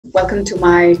Welcome to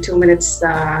my 2 minutes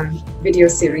video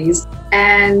series.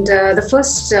 And the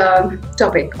first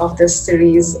topic of this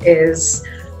series is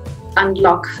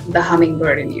unlock the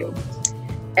hummingbird in you.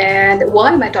 And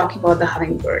why am I talking about the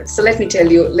hummingbird? So let me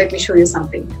show you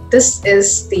something. This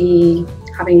is the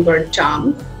hummingbird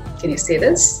charm. Can you see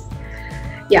this?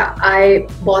 Yeah, I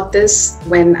bought this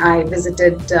when I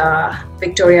visited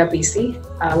Victoria, BC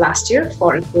last year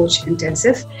for a coach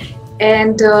intensive.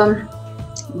 And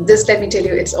this, let me tell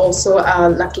you, it's also a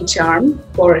lucky charm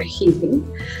for healing.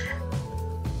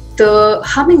 The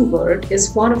hummingbird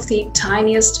is one of the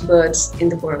tiniest birds in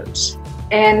the world.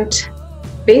 And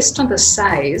based on the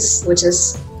size, which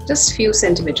is just few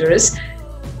centimeters,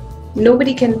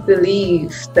 nobody can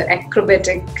believe the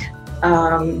acrobatic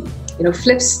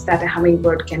flips that a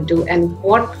hummingbird can do and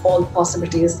what all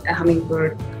possibilities a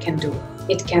hummingbird can do.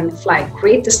 It can fly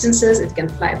great distances, it can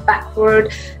fly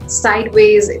backward,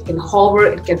 sideways, it can hover,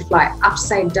 it can fly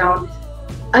upside down.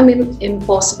 I mean,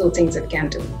 impossible things it can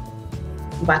do.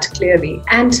 But clearly,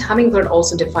 and hummingbird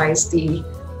also defies the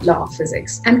law of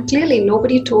physics. And clearly,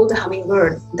 nobody told the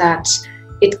hummingbird that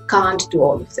it can't do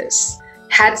all of this.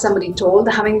 Had somebody told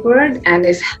the hummingbird, and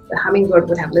if the hummingbird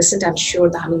would have listened, I'm sure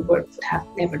the hummingbird would have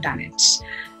never done it.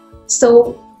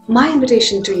 So my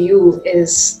invitation to you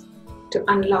is to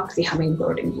unlock the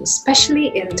hummingbird in you,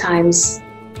 especially in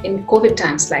COVID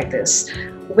times like this,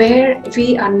 where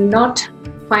we are not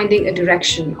finding a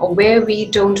direction or where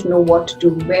we don't know what to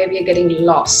do, where we are getting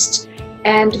lost,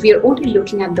 and we are only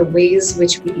looking at the ways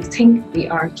which we think we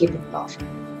are capable of.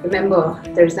 Remember,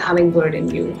 there is the hummingbird in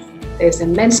you. There's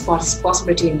immense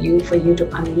possibility in you for you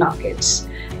to unlock it.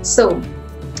 So,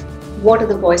 what are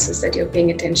the voices that you're paying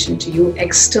attention to, you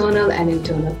external and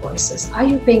internal voices? Are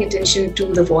you paying attention to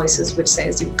the voices which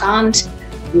says you can't,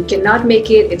 you cannot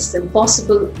make it, it's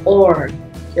impossible, or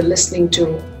you're listening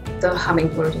to the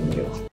hummingbird in you?